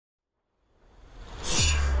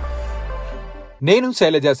నేను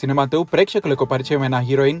శైలజ సినిమాతో ప్రేక్షకులకు పరిచయమైన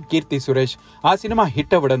హీరోయిన్ కీర్తి సురేష్. ఆ సినిమా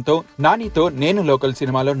హిట్ అవ్వడంతో నానితో నేను లోకల్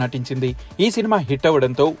సినిమాలో నటించింది. ఈ సినిమా హిట్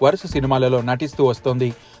అవ్వడంతో వరుస సినిమాలలో నటిస్తూ వస్తోంది.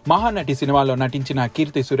 మహానటి సినిమాలో నటించిన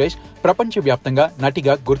కీర్తి సురేష్ ప్రపంచవ్యాప్తంగా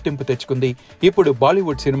నటిగా గుర్తింపు తెచ్చుకుంది. ఇప్పుడు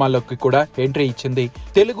బాలీవుడ్ సినిమాల్లోకి కూడా ఎంట్రీ ఇచ్చింది.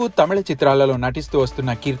 తెలుగు, తమిళ చిత్రాలలో నటిస్తూ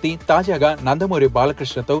వస్తున్న కీర్తి తాజాగా నందమూరి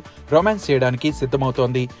బాలకృష్ణతో రొమాన్స్ చేయడానికి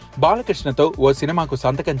సిద్ధమవుతోంది. బాలకృష్ణతో ఓ సినిమాకు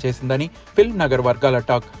సంతకం చేసిందని ఫిల్మ్ నగర్ వర్గాల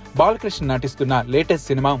టాక్. బాలకృష్ణ నటిస్తున్న లేటెస్ట్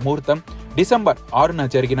సినిమా ముహూర్తం డిసెంబర్ 6న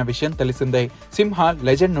జరిగిన విషయం తెలిసిందే. సింహ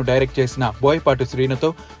లెజెండ్ ను డైరెక్ట్ చేసిన బోయపాటి శ్రీనుతో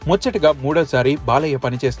ముచ్చటగా మూడోసారి బాలయ్య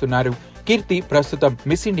పనిచేస్తున్నారు. కీర్తి ప్రస్తుతం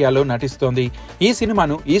మిస్ ఇండియాలో నటిస్తోంది. ఈ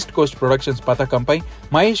సినిమాను ఈస్ట్ కోస్ట్ ప్రొడక్షన్స్ పతాకంపై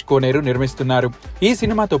మహేష్ కోనేరు నిర్మిస్తున్నారు. ఈ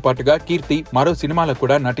సినిమాతో పాటుగా కీర్తి మరో సినిమాలో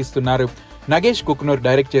కూడా నటిస్తున్నారు. నగేష్ కుక్నూర్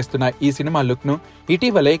డైరెక్ట్ చేస్తున్న ఈ సినిమా లుక్ ను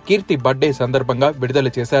ఇటీవలే కీర్తి బర్త్డే సందర్భంగా విడుదల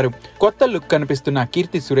చేశారు. కొత్త లుక్ కనిపిస్తున్న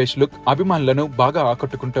కీర్తి సురేష్ లుక్ అభిమానులను బాగా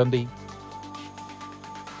ఆకట్టుకుంటోంది.